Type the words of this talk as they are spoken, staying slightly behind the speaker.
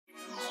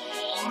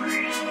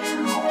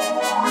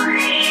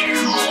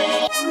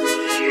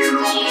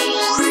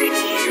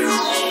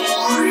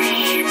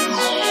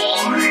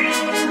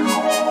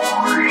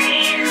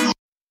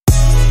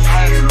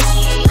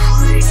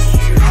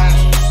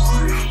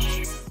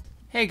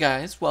Hey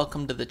guys,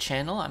 welcome to the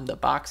channel. I'm the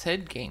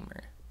Boxhead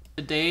Gamer.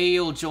 Today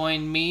you'll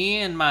join me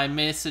in my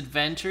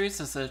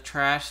misadventures as a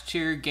trash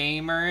tier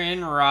gamer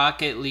in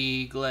Rocket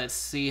League. Let's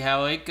see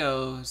how it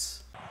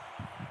goes.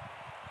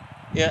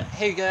 Yeah,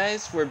 hey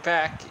guys, we're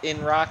back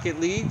in Rocket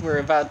League. We're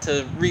about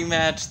to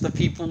rematch the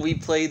people we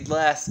played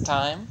last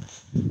time.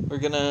 We're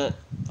gonna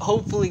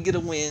hopefully get a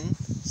win,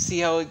 see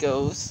how it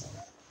goes.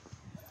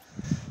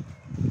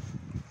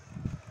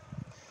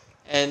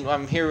 And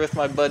I'm here with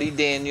my buddy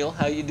Daniel.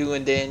 How you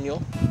doing,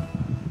 Daniel?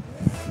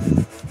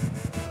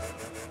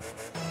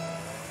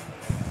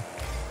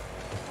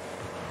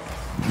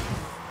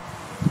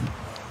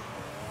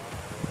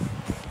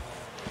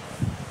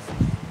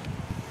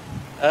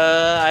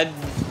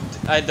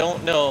 I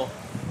don't know.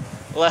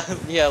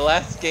 Yeah,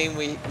 last game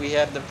we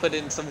had to put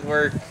in some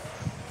work.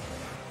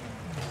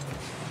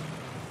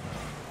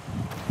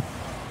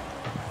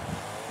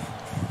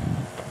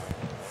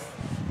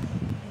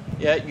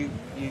 Yeah, you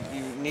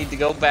need to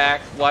go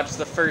back, watch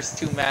the first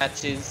two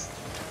matches.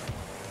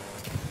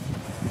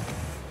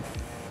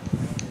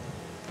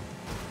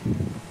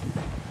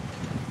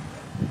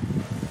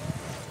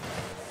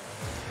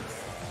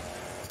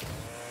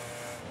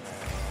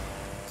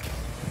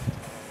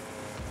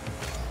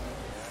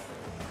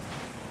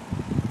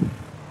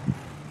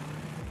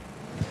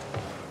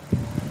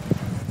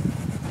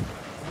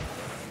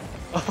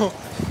 Oh,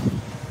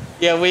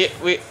 yeah,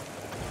 we.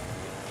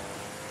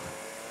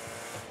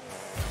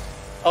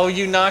 Oh,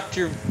 you knocked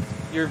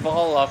your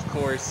ball off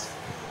course.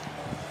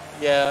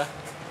 Yeah.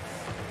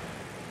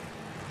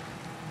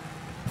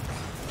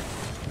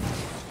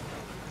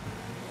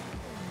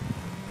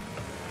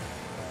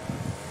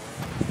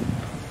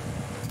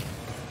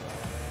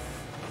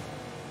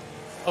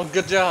 Oh,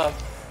 good job.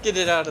 Get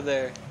it out of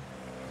there.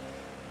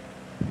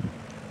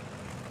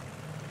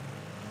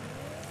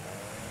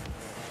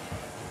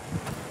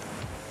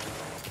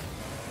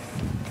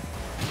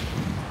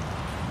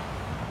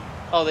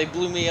 Oh, they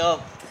blew me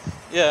up.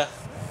 Yeah.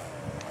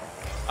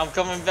 I'm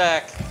coming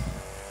back.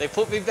 They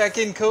put me back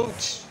in,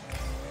 coach.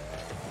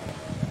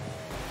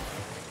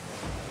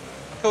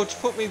 Coach,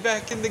 put me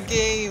back in the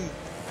game.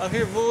 I'm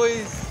here,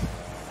 boys.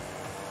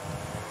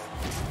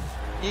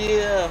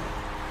 Yeah.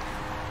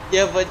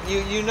 Yeah, but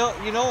you know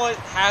what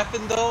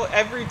happened though?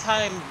 Every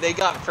time they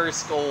got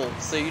first goal.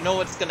 So you know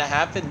what's gonna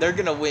happen? They're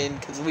gonna win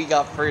because we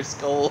got first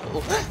goal.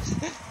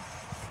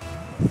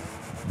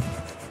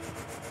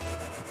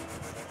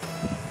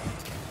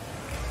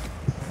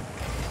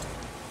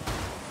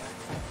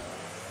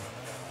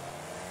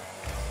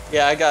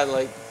 Yeah, I got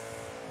like...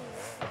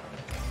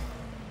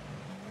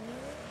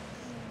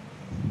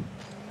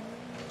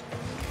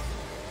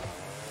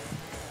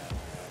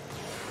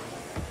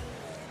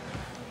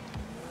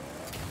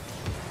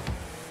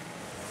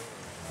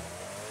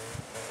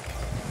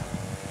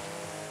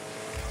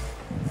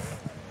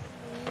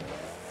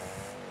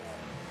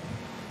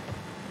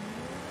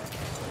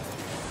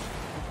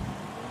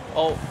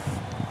 Oh.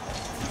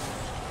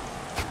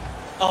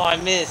 Oh, I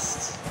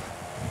missed.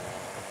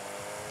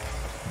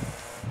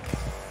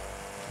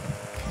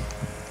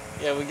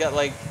 Yeah, we got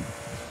like...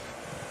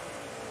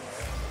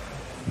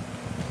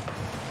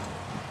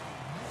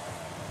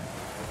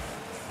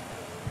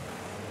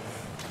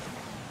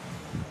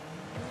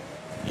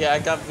 Yeah, I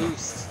got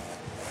boost.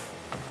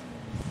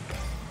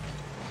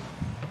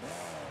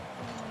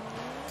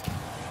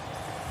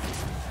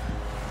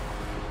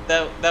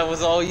 That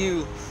was all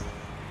you.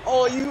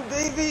 All you,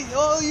 baby!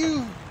 All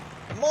you!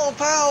 More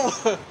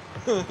power!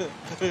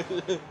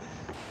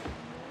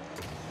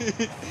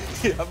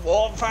 Yeah,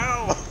 more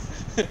power!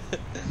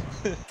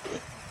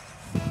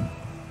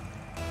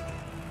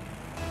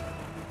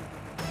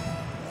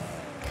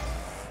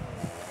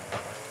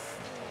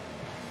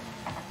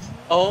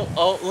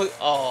 Oh, look.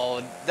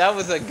 Oh, that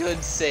was a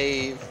good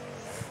save.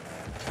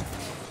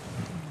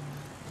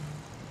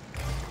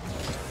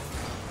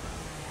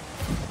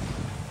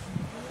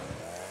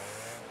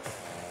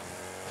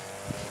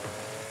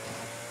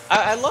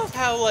 I love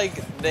how, like,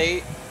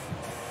 they...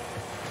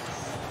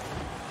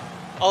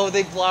 Oh,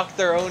 they blocked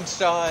their own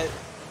shot.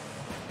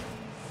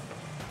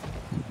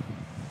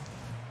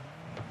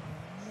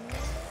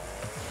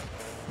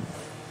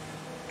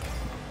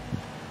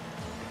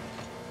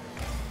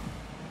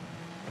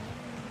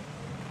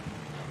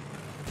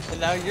 And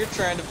now you're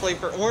trying to play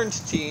for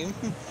Orange Team.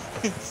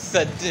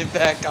 Send it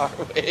back our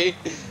way.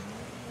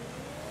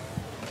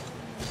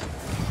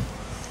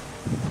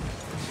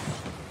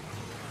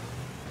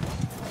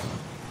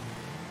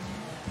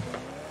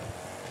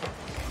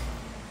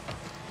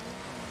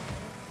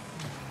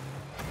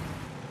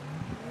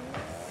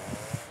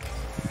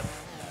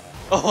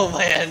 Oh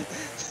man,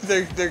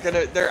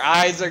 their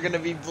eyes are gonna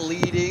be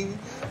bleeding.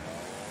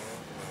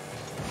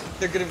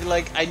 They're gonna be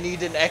like, I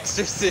need an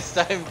exorcist,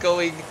 I'm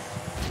going...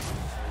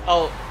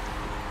 Oh.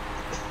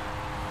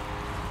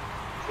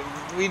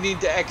 We need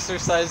to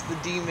exorcise the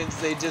demons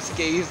they just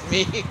gave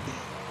me.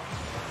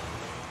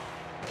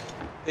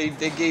 They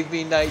gave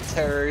me night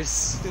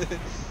terrors.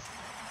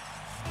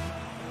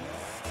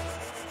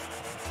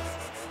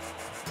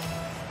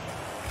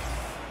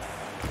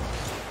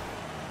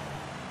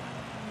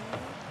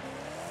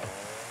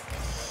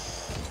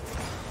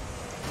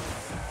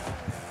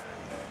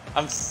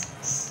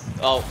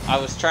 Oh, I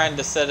was trying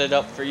to set it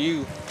up for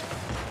you.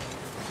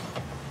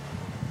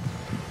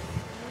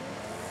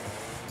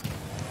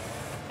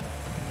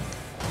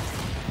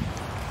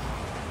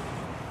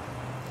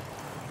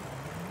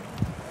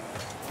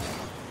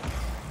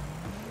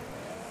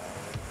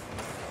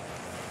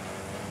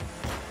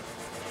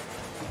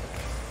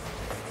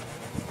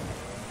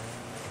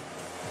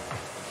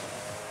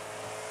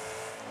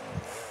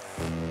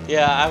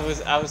 Yeah,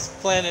 I was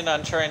planning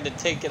on trying to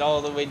take it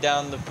all the way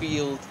down the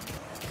field.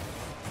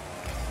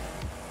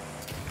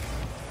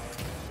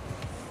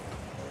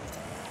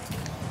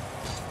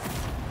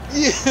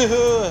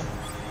 Yeah.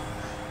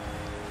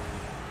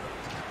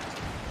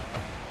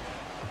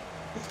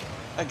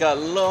 I got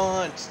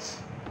launched.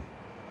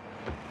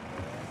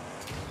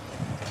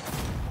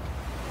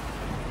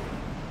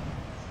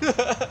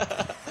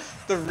 The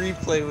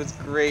replay was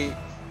great.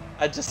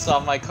 I just saw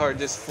my car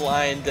just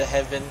fly into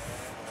heaven.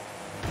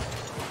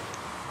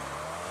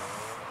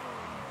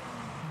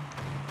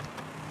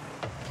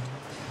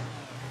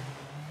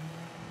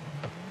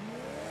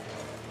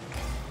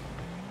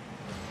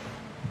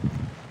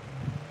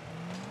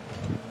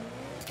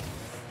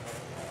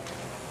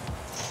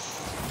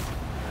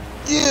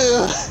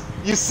 Yeah,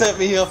 you set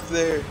me up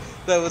there.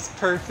 That was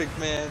perfect,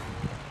 man.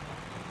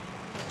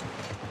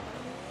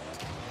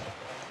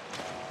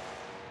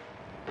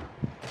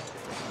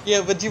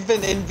 Yeah, but you've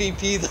been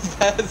MVP the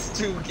past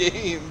 2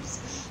 games.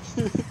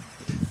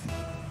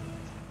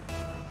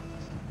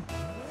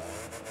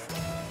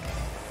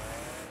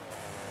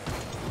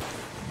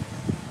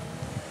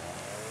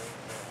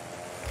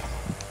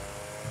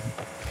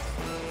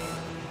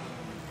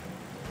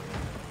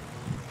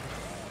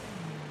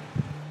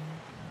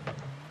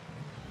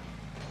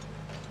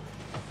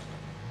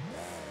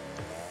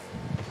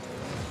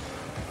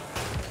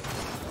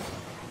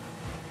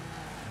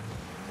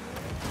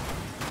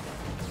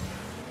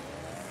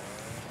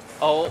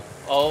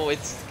 Oh,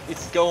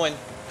 it's going.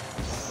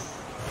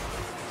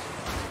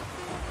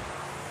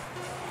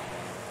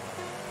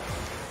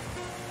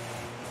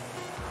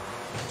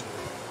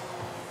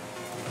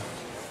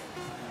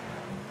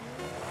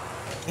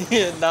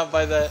 Yeah, not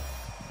by that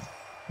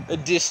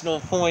additional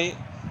point.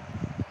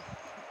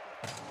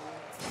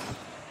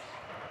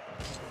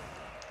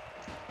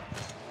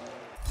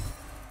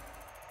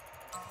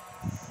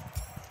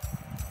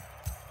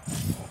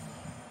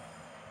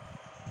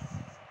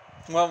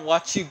 Well,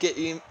 watch you get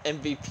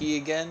MVP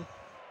again.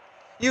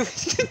 You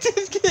did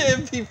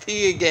get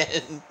MVP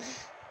again.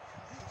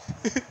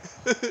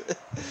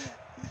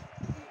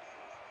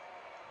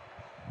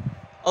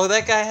 Oh,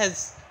 that guy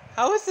has...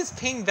 How is this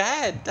ping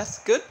bad? That's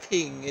good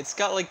ping. It's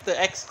got like the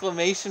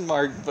exclamation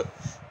mark, but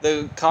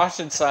the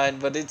caution sign,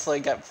 but it's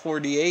like at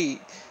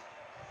 48.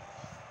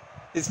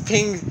 His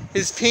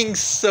ping's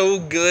so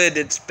good,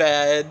 it's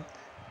bad.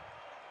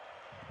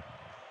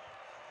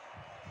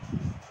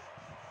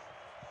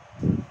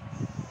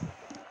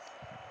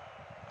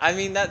 I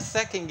mean, that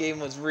second game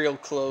was real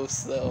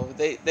close, though.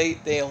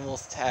 They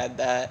almost had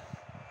that.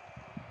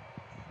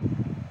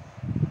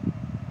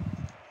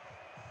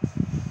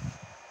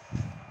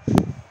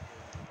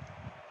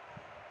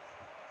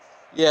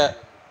 Yeah.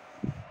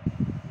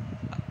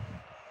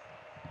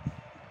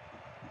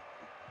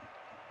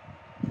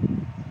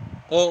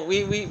 Well,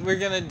 we're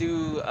gonna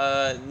do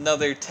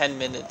another 10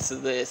 minutes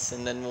of this,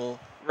 and then we'll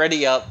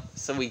ready up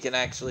so we can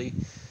actually...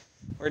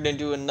 We're gonna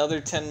do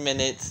another 10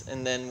 minutes,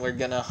 and then we're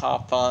gonna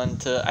hop on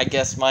to, I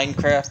guess,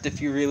 Minecraft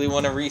if you really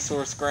want to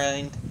resource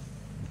grind.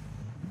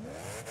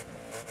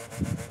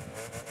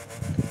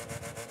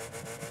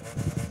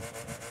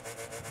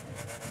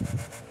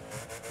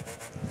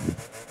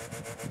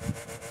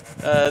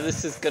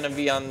 This is gonna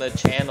be on the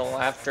channel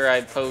after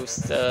I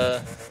post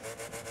the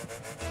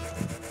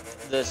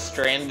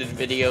stranded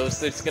videos.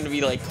 There's gonna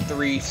be like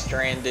 3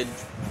 stranded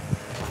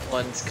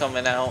ones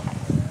coming out.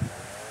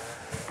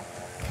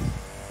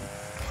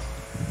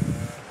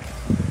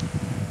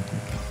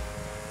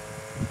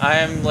 I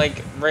am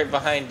like right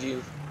behind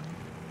you.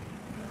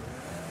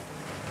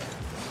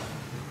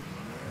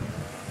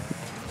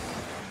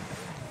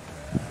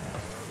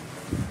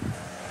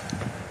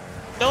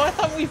 No, I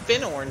thought we've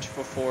been orange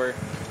before.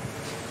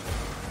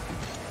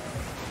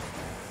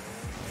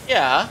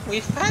 Yeah,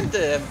 we've had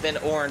to have been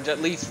orange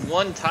at least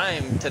one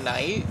time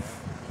tonight.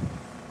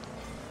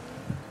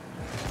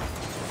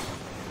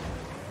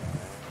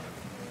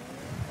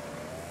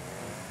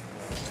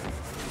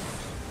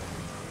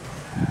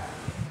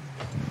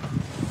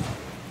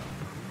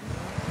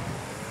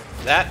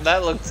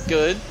 That looks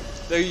good.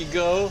 There you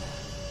go.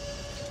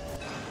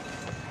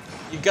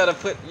 You gotta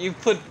put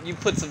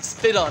some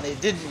spit on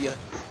it, didn't you?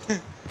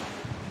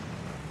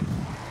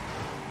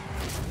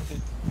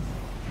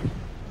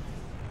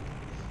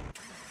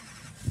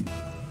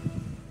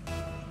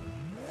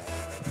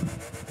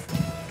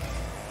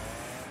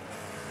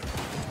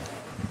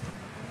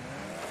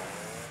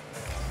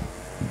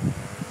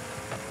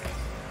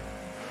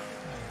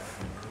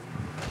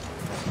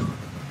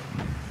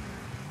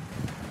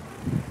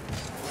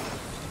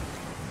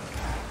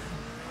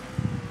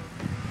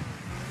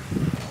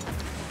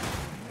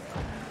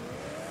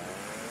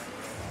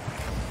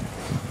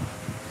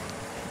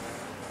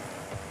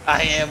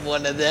 I am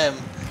one of them.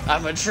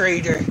 I'm a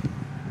traitor.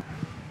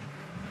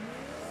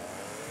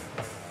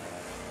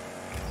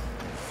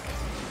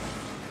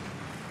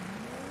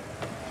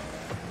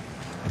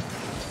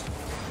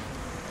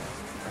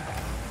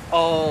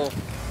 Oh.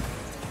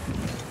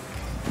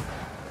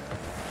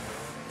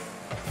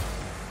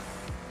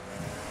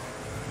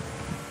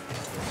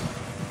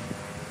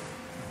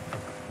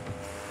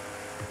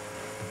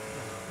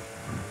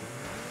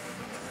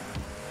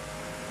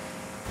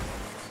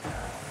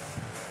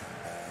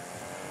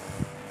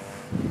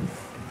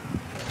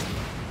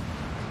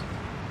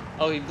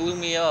 Oh, he blew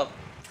me up.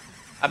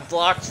 I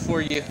blocked for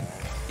you.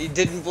 He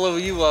didn't blow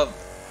you up.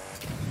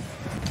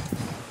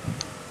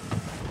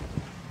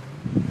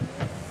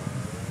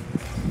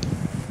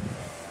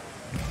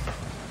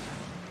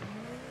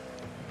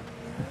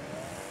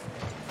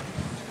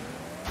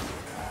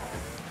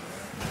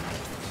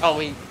 Oh,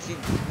 he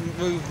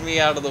moved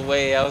me out of the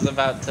way. I was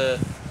about to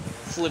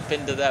flip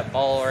into that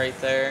ball right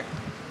there.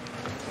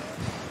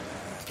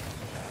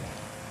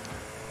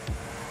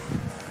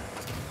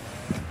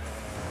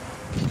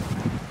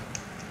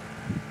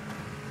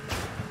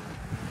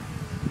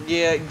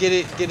 Yeah, get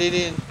it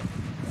in.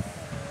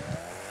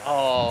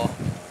 Oh.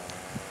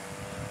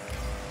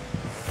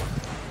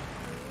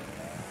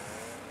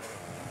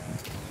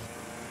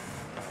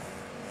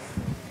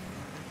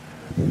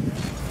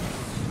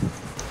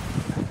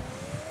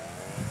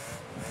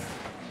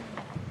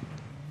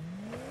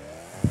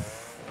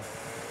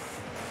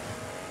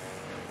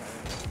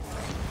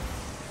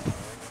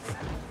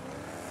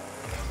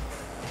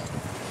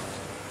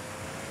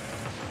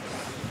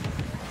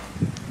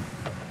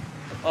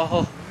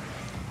 Oh.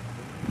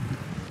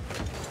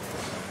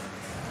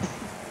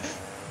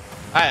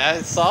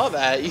 I saw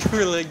that. You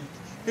were like,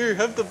 here,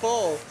 have the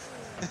ball.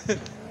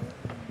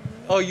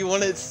 Oh, you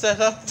want it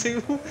set up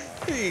too?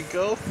 Here you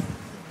go.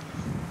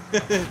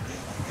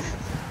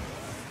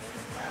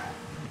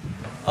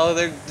 Oh,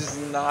 they're just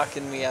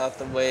knocking me out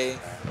the way.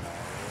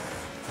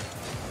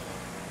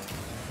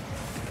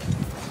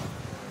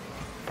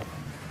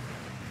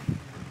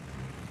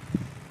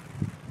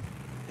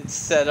 It's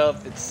set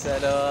up, it's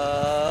set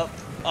up.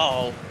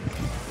 Oh.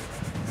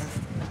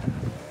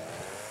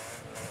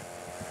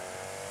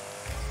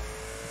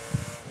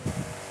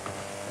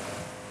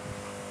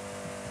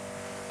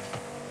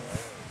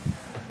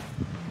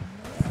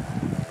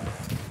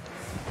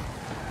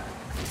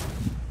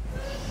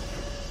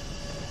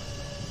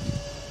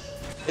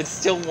 It's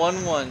still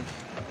 1-1.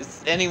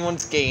 It's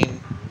anyone's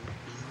game.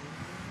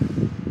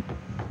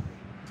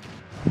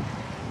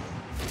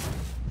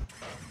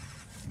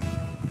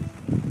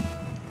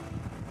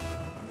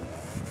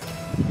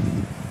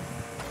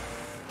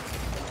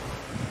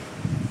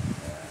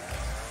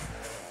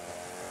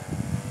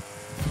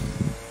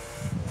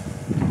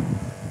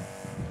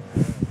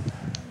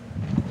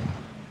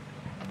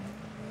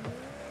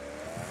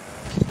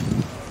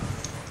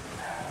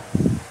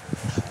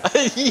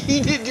 I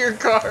yeeted your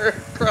car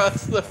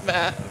across the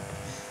map.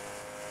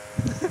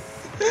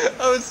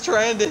 I was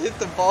trying to hit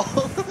the ball.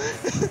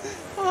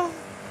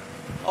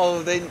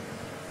 Oh, they...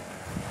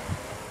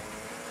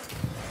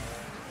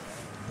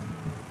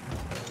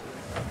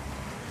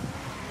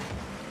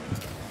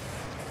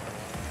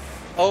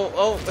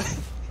 Oh,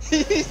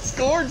 he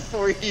scored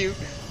for you.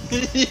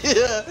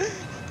 Yeah,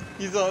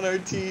 he's on our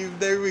team.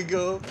 There we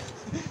go.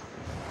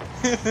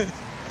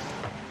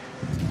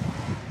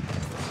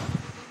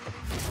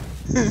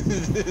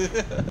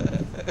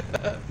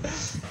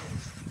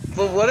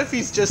 But what if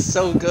he's just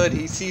so good,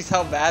 he sees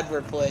how bad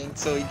we're playing,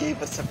 so he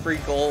gave us a free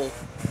goal.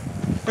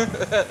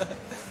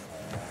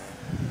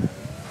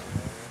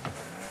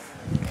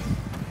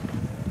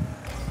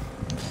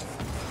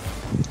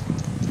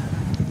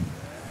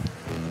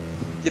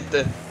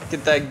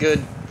 Get that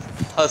good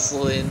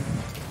hustle in.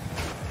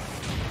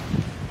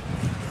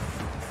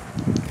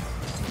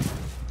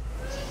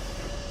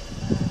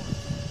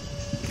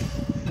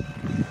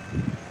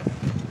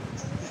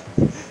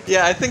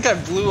 Yeah, I think I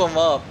blew him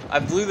up. I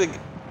blew the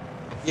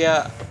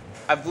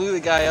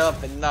guy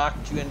up and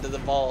knocked you into the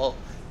ball,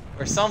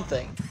 or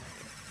something.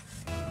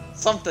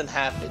 Something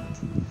happened.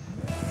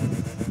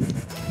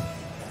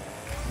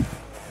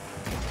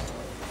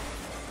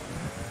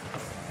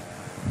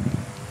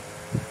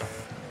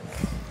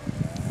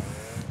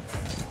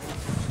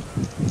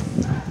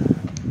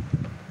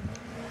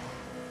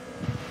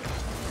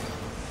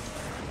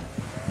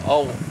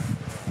 Oh.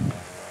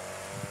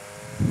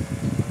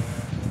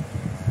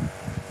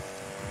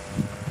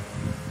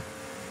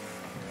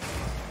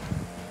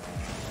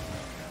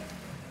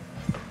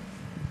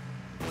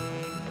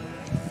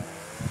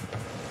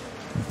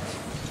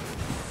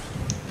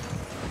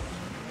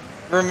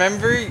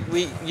 Remember,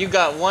 you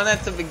got one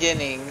at the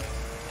beginning,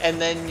 and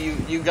then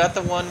you got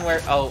the one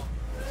where, oh.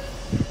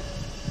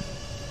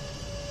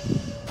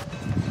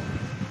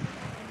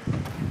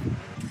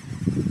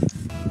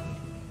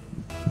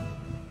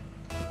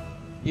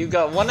 You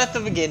got one at the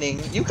beginning.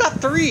 You got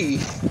 3.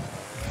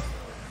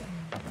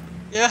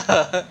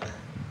 Yeah.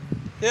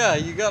 Yeah,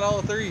 you got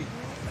all 3.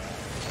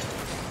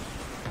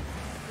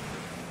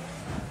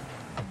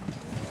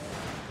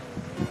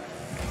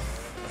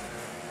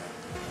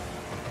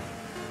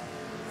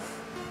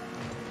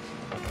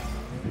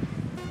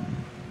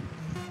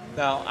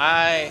 Now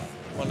I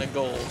want a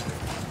gold.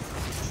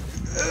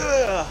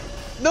 Ugh.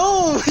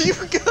 No, you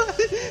got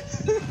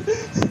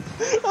it.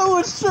 I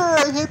was sure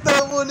I hit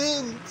that one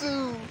in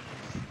too.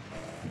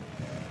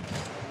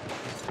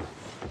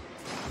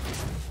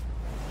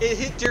 It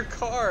hit your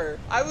car.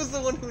 I was the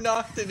one who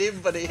knocked it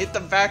in, but it hit the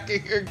back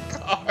of your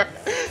car.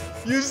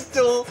 You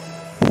stole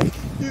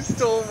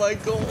my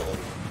gold.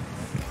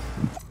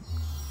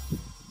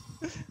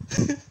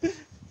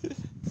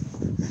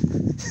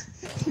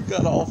 You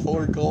got all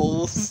 4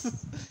 goals.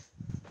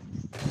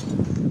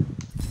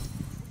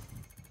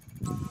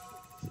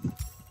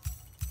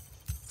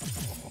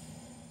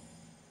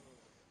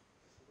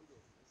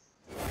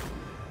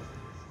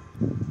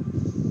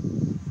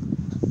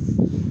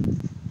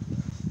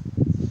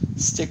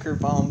 Sticker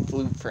bomb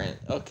blueprint.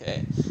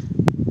 Okay.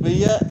 But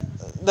yeah,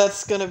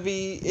 that's gonna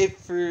be it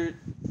for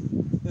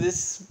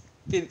this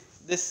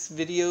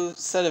video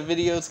set of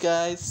videos,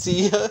 guys.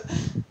 See ya.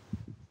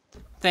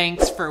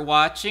 Thanks for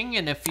watching,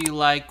 and if you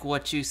like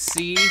what you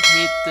see,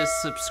 hit the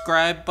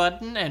subscribe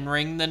button and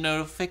ring the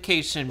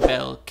notification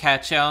bell.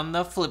 Catch you on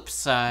the flip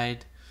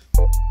side.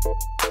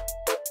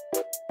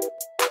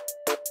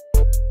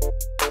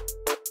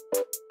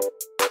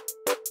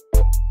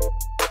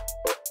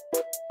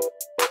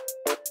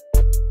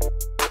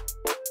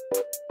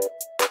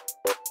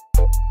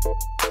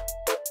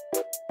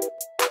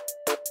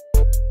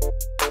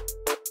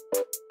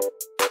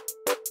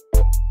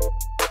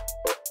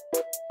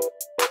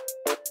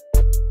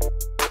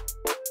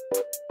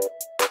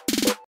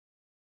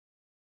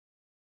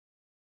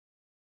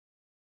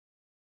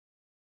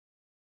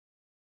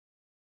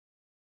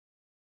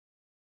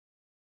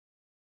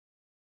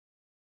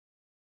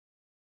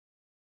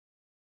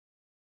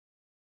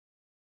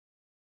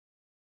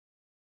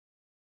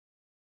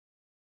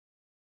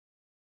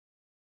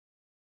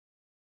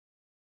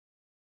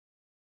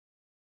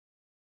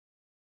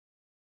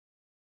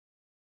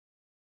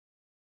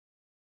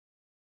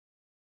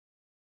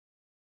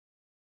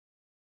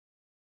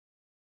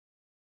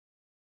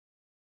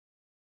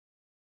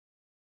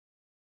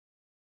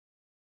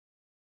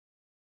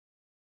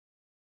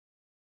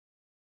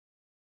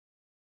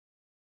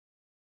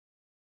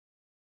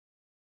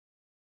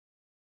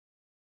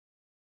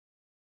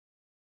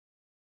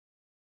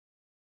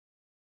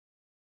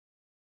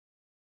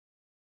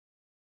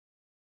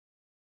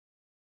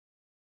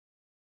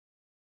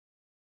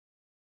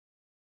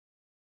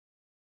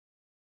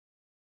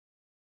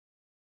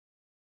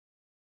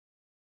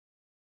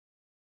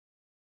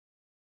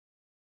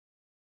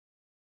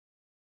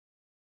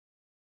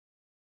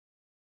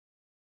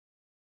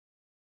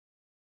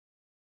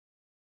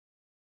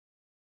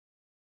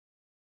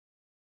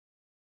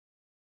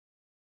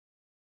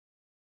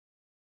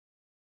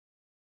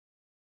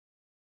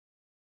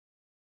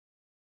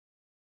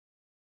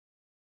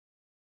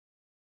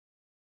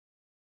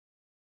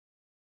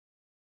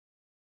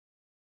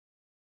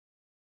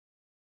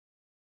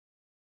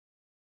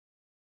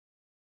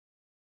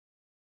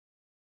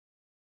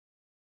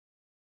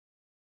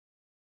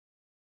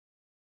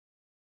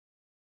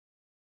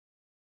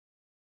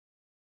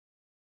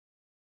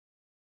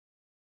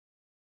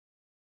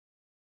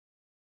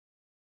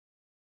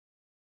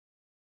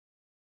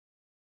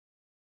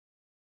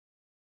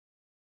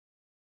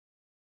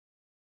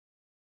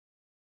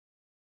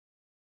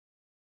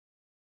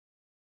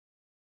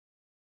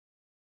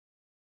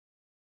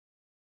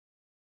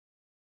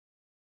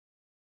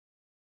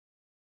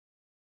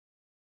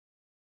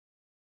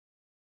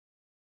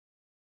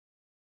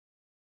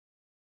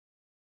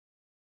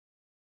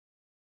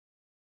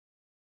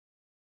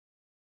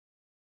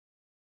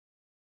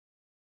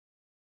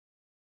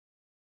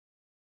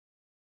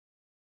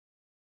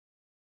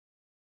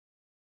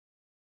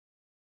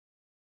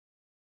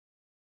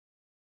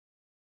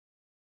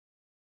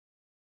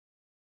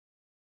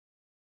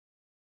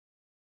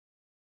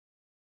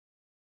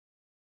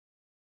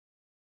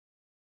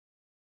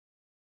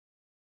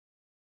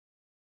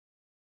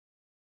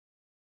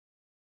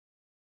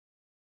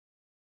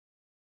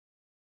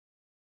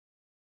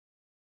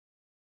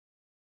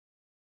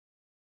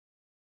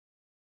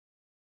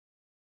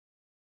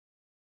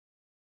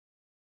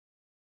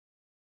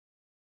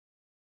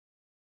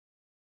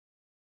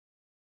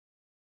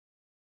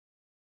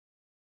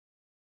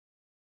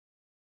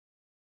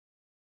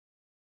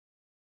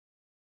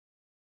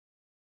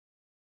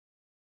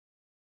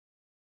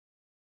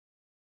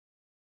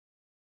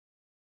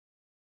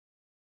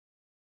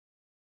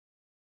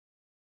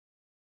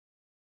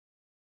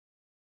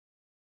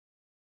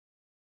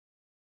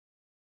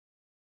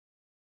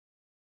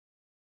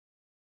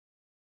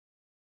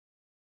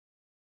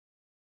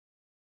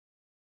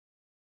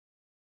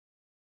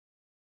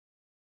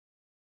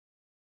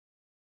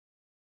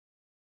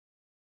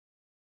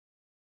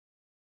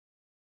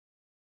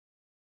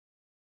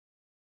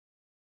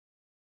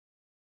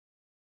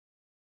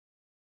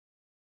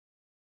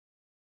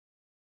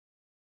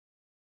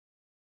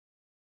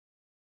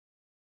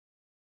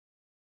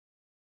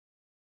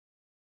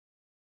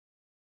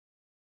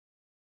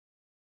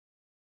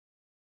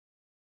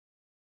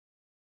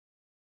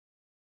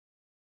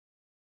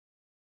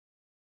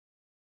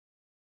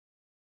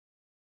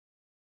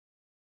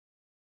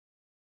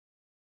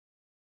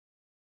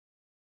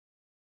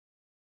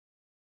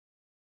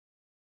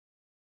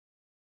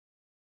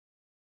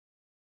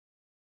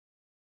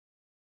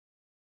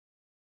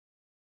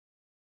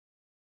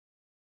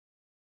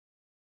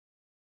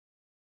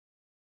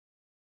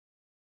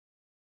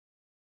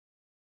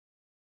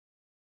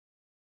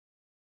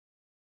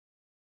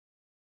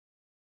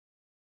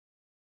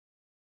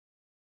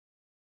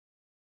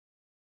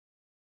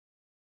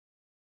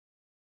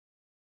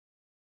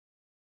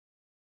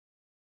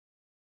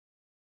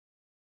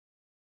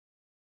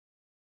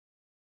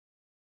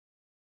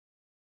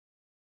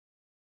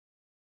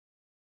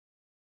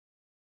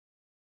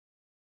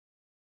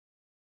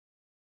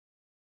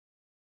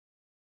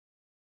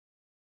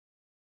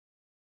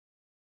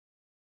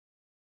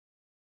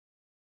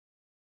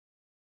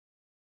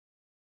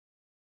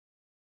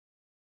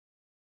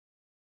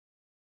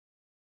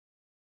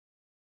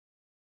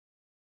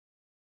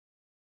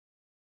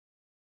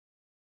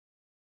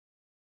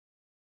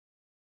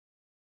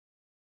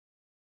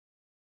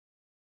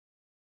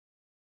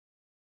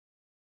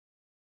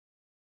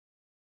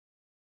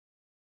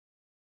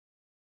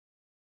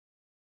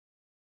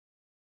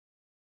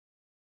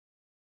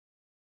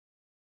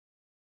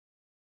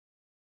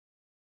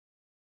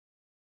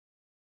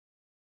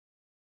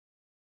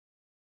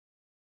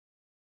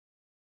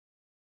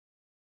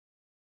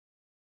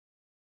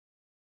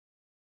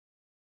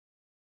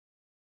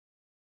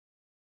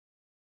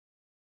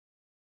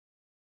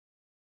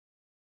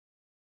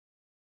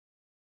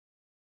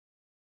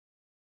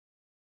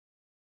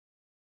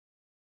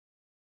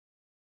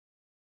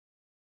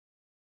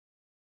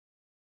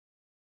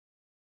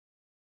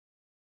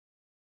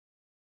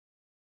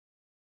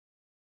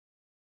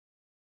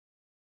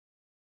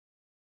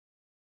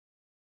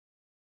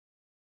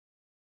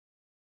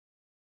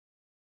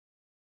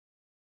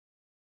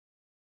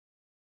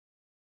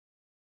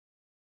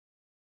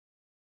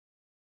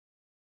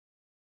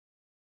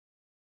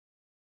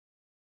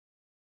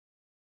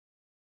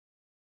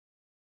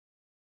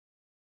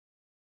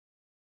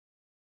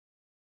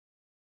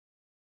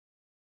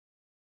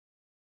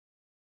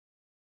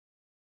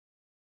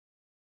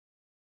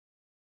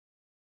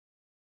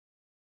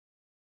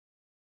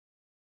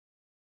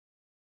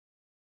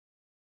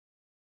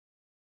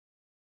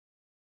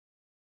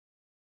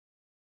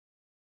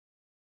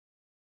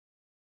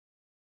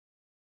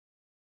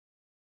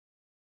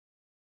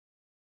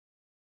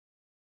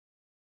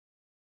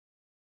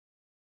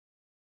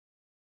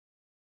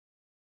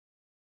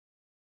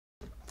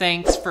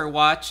 Thanks for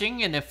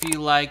watching, and if you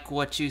like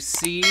what you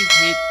see,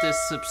 hit the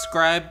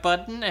subscribe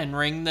button and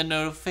ring the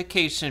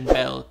notification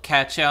bell.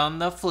 Catch you on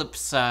the flip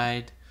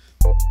side.